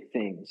nitpick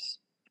things.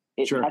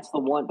 Sure. That's the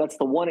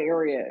one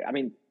area. I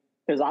mean,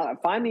 because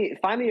find me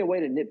a way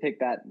to nitpick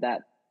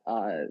that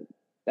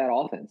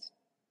offense.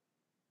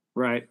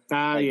 Right.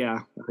 Yeah.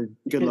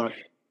 Good luck.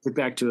 Get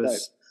back to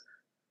us.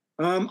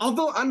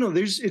 Although I don't know,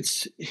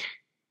 it's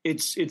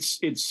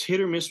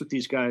hit or miss with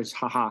these guys.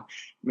 Haha,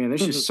 man.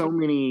 There's just so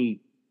many.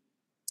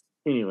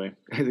 Anyway,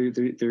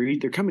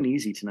 they're coming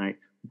easy tonight.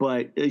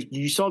 But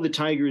you saw the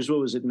Tigers. What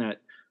was it in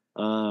that?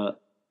 I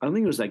don't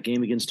think it was that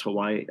game against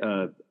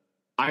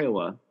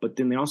Iowa. But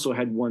then they also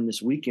had one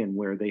this weekend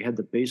where they had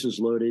the bases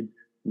loaded,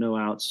 no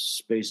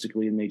outs,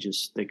 basically, and they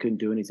couldn't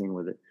do anything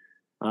with it.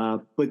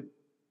 But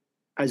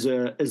as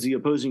the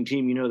opposing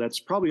team, that's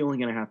probably only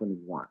going to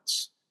happen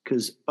once.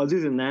 Because other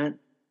than that,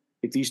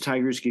 if these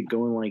Tigers get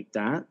going like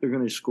that, they're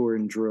going to score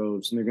in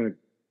droves, and they're going to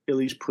at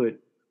least put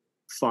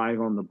 5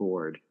 on the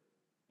board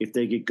if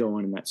they get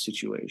going in that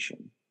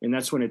situation. And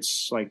that's when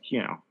it's like,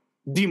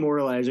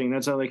 demoralizing.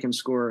 That's how they can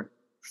score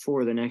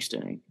 4 the next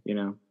inning,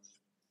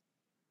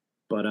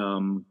 But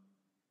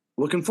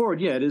looking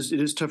forward, it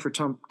is tough for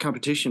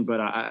competition,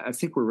 but I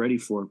think we're ready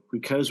for it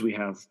because we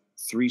have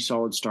 3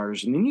 solid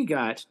starters. And then you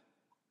got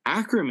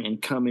Ackerman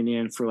coming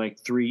in for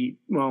like 2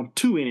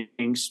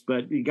 innings,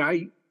 but the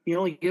guy,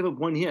 only gave up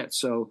 1 hit.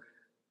 So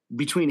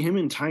between him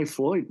and Ty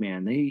Floyd,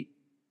 man, they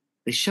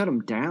shut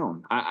him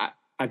down.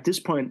 At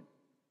this point,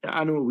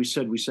 I know what we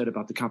said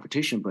about the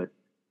competition, but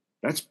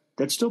that's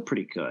still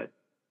pretty good.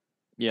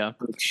 Yeah.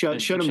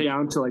 Shut him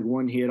down to like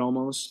 1 hit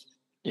almost.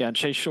 Yeah.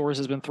 Chase Shores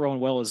has been throwing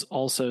well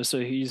so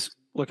he's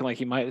looking like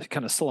he might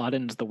kind of slot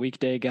into the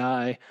weekday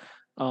guy.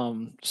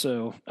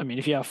 So, I mean,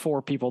 if you have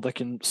 4 people that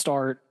can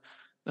start,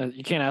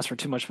 you can't ask for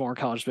too much more in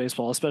college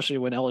baseball, especially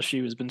when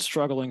LSU has been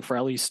struggling for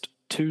at least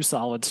 2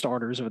 solid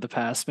starters over the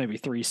past maybe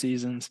 3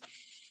 seasons.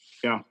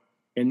 Yeah.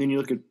 And then you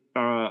look at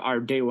our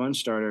day 1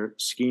 starter,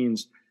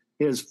 Skeens.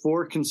 He has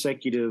 4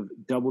 consecutive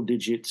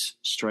double-digit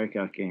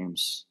strikeout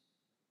games.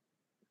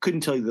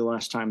 Couldn't tell you the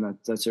last time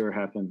that's ever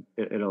happened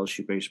at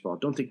LSU baseball. I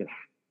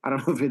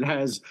don't know if it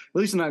has, at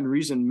least not in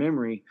recent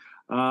memory.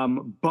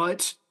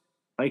 But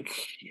like,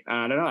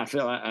 I don't know.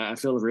 I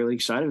feel really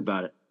excited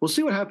about it. We'll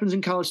see what happens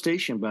in College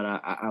Station, but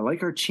I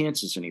like our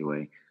chances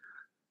anyway.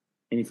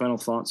 Any final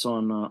thoughts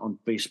on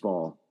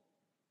baseball?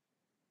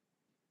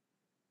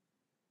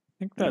 I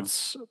think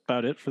that's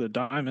about it for the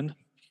Diamond.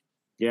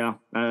 Yeah,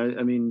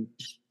 I mean,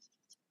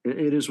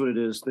 it is what it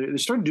is. They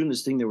started doing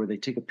this thing there where they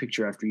take a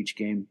picture after each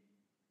game.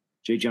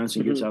 Jay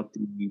Johnson gives out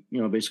the,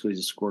 basically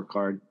the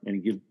scorecard,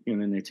 and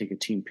then they take a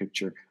team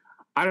picture.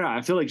 I don't know.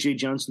 I feel like Jay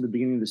Johnson at the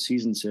beginning of the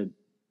season said,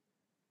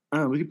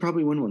 we could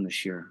probably win one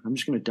this year. I'm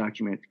just going to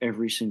document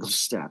every single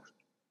step.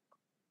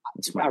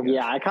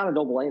 I kind of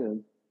don't blame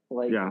him.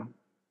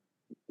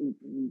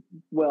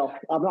 Well,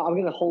 I'm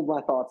going to hold my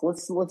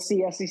thoughts. Let's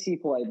see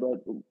SEC play,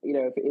 but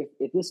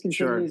if this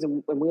continues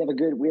and we have a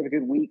good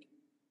week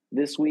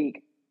this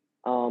week,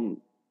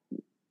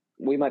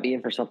 we might be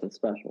in for something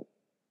special.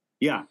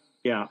 Yeah.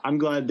 I'm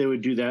glad they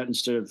would do that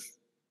instead of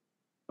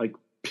like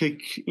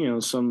pick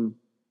some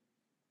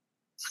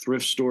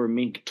thrift store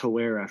mink to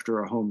wear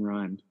after a home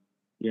run.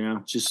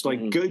 Just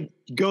like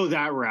go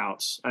that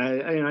route.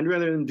 I'd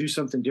rather than do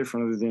something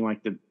different other than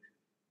like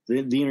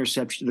the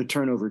interception, the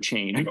turnover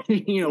chain,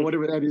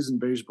 whatever that is in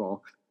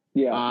baseball.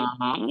 Yeah.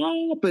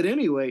 But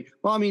anyway,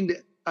 well, I mean,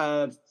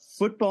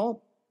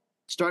 football,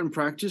 starting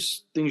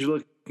practice, things are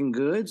looking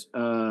good.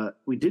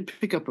 We did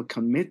pick up a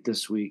commit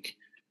this week.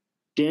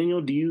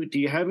 Daniel, do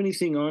you have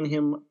anything on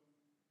him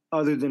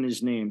other than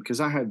his name?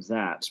 Because I have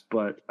that,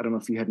 but I don't know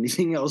if you had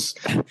anything else.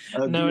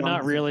 No,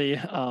 not really.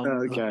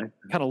 Okay.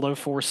 Kind of low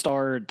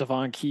 4-star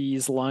Devon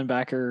Keys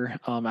linebacker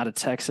out of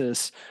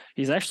Texas.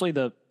 He's actually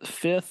the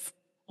 5th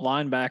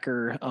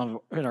linebacker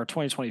in our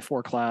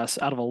 2024 class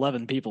out of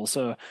 11 people.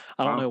 So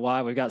I don't know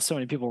why we've got so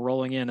many people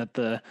rolling in at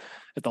the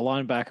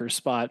linebacker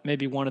spot.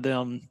 Maybe one of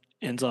them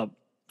ends up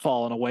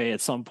falling away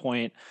at some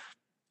point.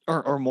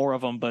 Or more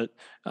of them, but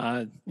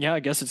I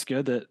guess it's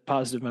good that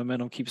positive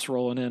momentum keeps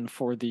rolling in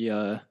for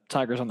the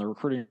Tigers on the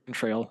recruiting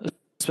trail,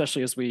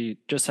 especially as we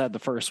just had the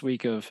first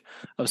week of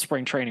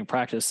spring training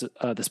practice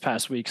this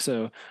past week.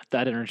 So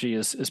that energy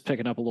is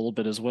picking up a little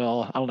bit as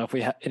well. I don't know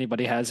if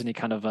anybody has any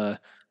kind of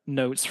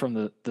notes from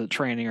the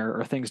training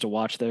or things to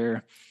watch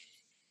there.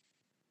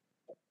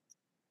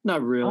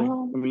 Not really.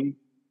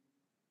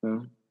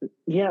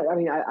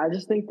 I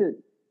just think that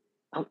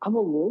I'm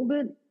a little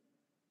bit.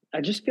 I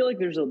just feel like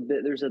there's a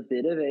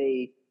bit of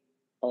a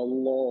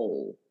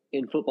lull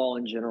in football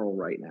in general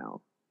right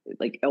now,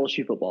 like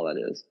LSU football, that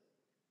is.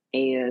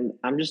 And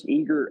I'm just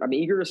eager. I'm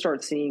eager to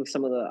start seeing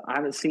some of I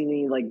haven't seen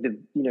any like the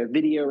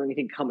video or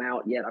anything come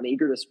out yet. I'm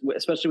eager to,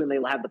 especially when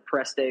they have the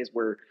press days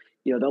where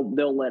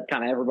they'll let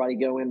kind of everybody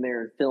go in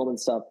there and film and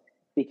stuff,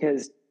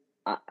 because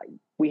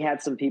we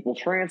had some people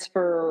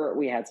transfer,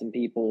 we had some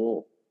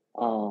people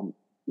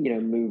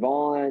move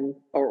on,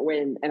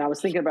 and I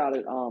was thinking about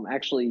it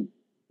actually.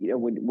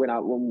 When I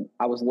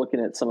was looking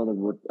at some of the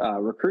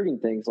recruiting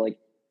things,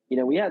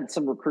 we had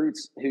some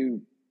recruits who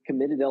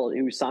committed,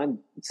 who signed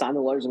the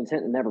letters of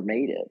intent and never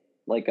made it.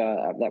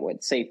 that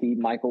safety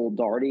Michael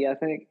Daugherty, I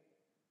think.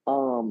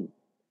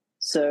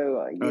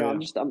 So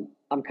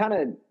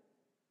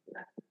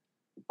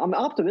I'm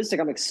optimistic.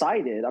 I'm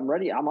excited. I'm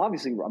ready. I'm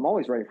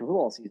always ready for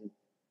football season,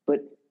 but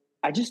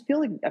I feel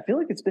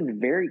like it's been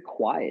very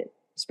quiet,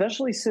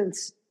 especially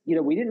since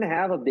we didn't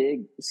have a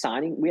big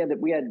signing. We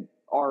had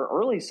our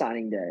early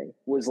signing day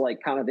was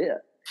like kind of it,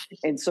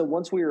 and so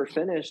once we were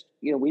finished,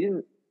 we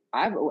didn't.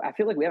 I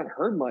feel like we haven't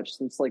heard much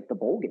since like the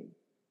bowl game.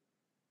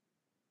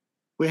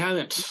 We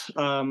haven't,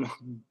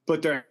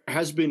 but there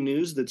has been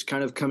news that's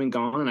kind of come and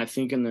gone, and I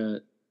think in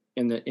the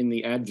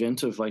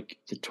advent of like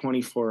the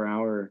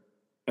 24-hour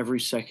every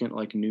second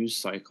like news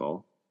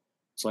cycle,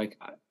 it's like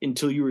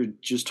until you were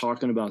just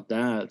talking about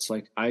that, it's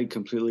like I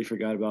completely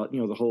forgot about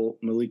the whole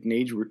Malik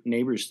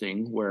Neighbors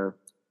thing where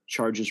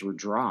charges were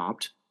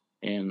dropped,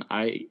 and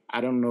I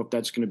don't know if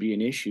that's going to be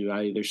an issue.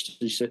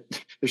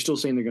 They're still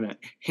saying they're going to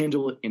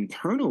handle it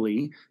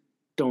internally.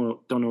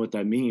 Don't know what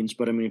that means,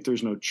 but I mean if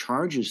there's no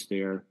charges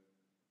there,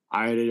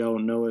 I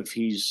don't know if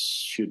he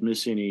should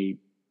miss any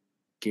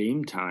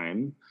game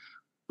time.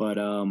 But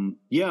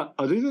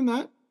other than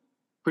that,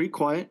 pretty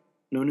quiet.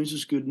 No news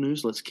is good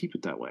news. Let's keep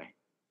it that way.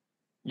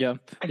 Yeah.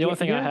 The only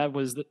thing I had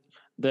was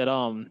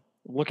that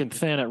looking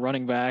thin at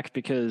running back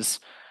because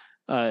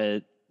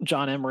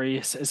John Emery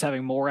is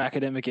having more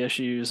academic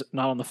issues,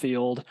 not on the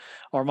field.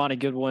 Armani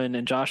Goodwin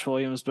and Josh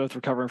Williams both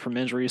recovering from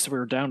injuries. So we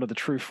were down to the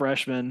true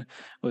freshmen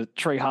with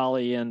Trey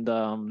Holly and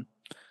I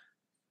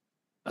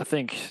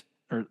think –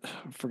 or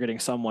forgetting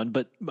someone,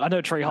 but I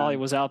know Trey Holly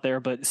was out there,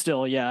 but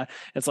still, yeah,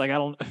 it's like,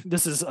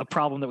 this is a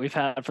problem that we've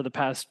had for the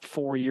past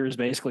 4 years,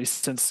 basically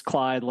since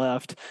Clyde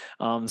left.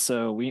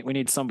 So we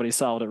need somebody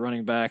solid at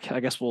running back.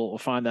 I guess we'll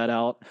find that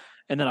out.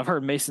 And then I've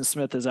heard Mason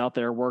Smith is out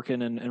there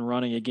working and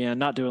running again,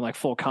 not doing like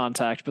full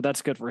contact, but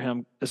that's good for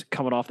him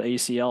coming off the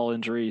ACL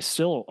injury,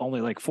 still only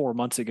like 4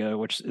 months ago,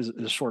 which is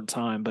a short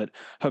time, but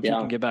hope he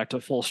can get back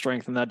to full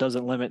strength and that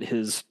doesn't limit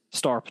his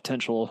star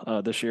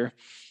potential this year.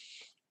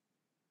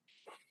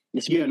 I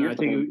think we're not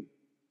going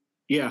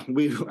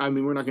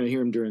to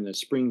hear him during the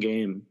spring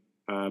game,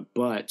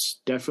 but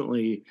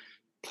definitely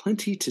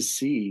plenty to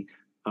see.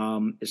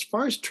 As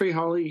far as Trey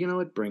Holly,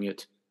 bring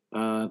it.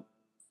 Guy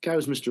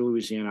was Mr.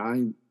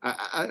 Louisiana.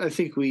 I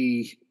think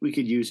we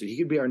could use it. He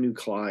could be our new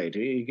Clyde.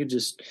 He could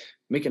just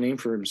make a name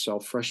for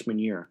himself freshman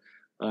year.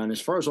 And as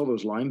far as all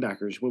those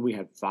linebackers, we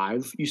had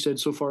 5, you said,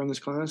 so far in this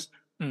class?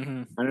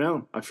 Mm-hmm. I don't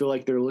know. I feel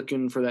like they're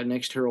looking for that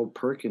next Harold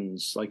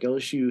Perkins. Like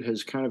LSU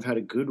has kind of had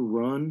a good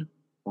run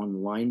on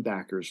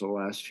linebackers the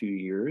last few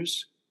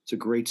years. It's a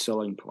great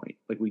selling point.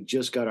 Like we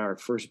just got our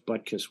first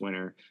butt kiss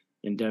winner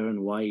in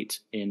Devin White,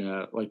 and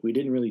we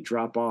didn't really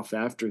drop off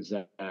after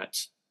that.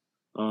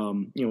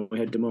 We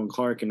had Damone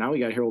Clark, and now we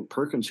got Harold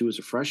Perkins, who was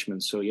a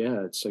freshman. So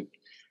yeah, it's like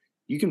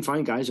you can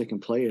find guys that can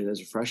play it as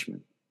a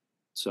freshman.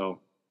 So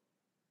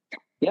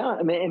yeah,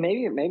 I mean, and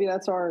maybe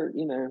that's our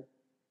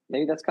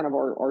maybe that's kind of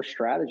our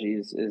strategy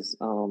is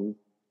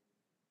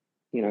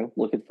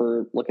looking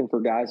for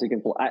guys who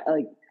can play.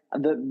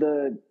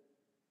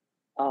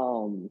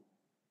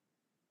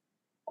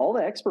 All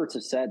the experts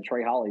have said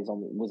Trey Holly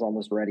was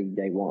almost ready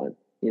day one.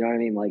 You know what I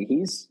mean? Like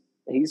he's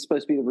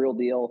supposed to be the real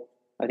deal.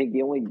 I think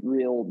the only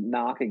real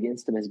knock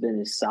against him has been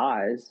his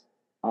size.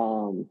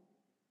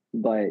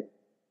 But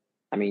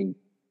I mean,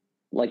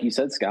 like you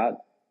said, Scott,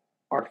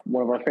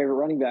 one of our favorite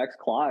running backs,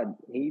 Clyde,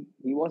 he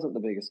wasn't the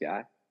biggest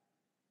guy.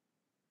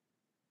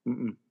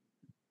 Mm-mm.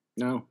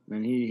 No,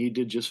 and he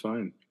did just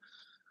fine.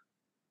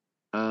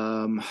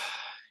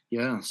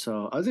 Yeah.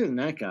 So other than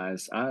that,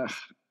 guys, I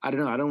don't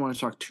know. I don't want to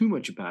talk too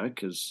much about it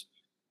because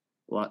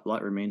a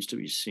lot remains to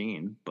be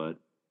seen. But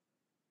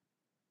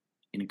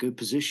in a good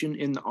position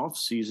in the off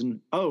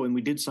season. Oh, and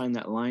we did sign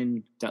that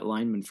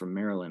lineman from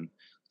Maryland.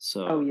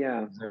 So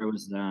there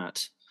was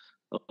that.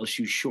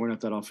 LSU shoring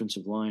up that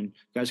offensive line.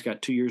 Guy's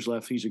got 2 years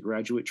left. He's a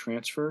graduate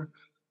transfer.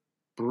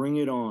 Bring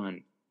it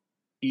on.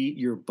 Eat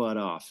your butt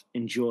off.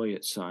 Enjoy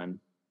it, son.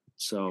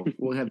 So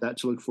we'll have that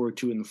to look forward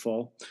to in the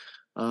fall.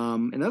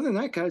 And other than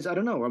that, guys, I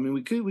don't know. I mean,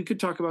 we could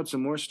talk about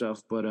some more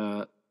stuff,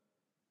 but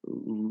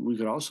we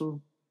could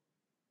also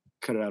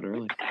cut it out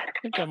early. I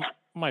think that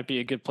might be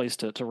a good place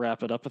to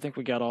wrap it up. I think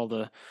we got all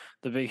the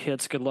big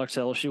hits. Good luck to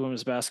LSU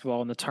women's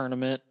basketball in the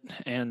tournament,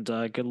 and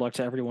good luck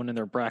to everyone in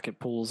their bracket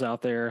pools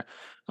out there.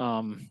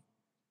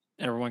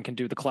 Everyone can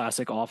do the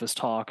classic office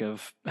talk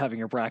of having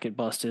your bracket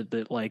busted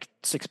at like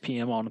 6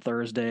 p.m. on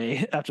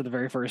Thursday after the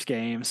very first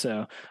game.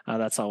 So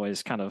that's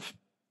always kind of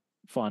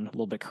fun, a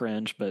little bit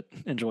cringe, but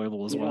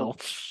enjoyable as well.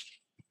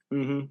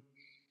 Mm-hmm.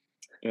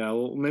 Yeah,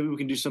 well, maybe we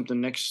can do something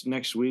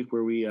next week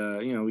where we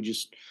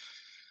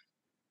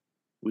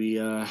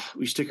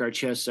we stick our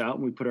chests out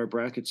and we put our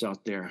brackets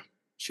out there,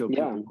 show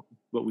people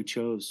what we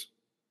chose.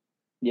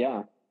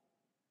 Yeah.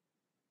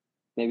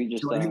 Maybe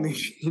just join in we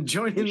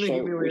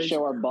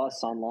show our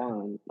busts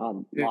online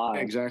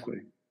live. Exactly.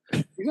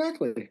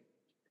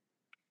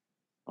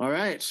 All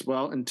right.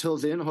 Well, until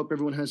then, I hope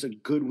everyone has a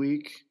good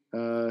week.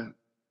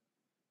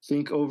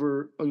 Think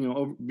over,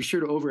 be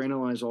sure to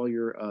overanalyze all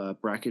your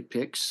bracket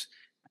picks,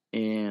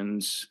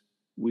 and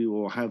we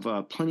will have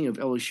plenty of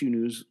LSU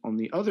news on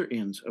the other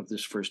end of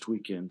this first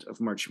weekend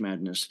of March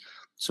Madness.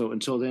 So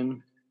until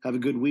then, have a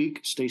good week.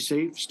 Stay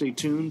safe, stay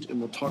tuned, and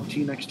we'll talk to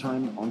you next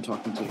time on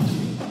Talking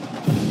Taste.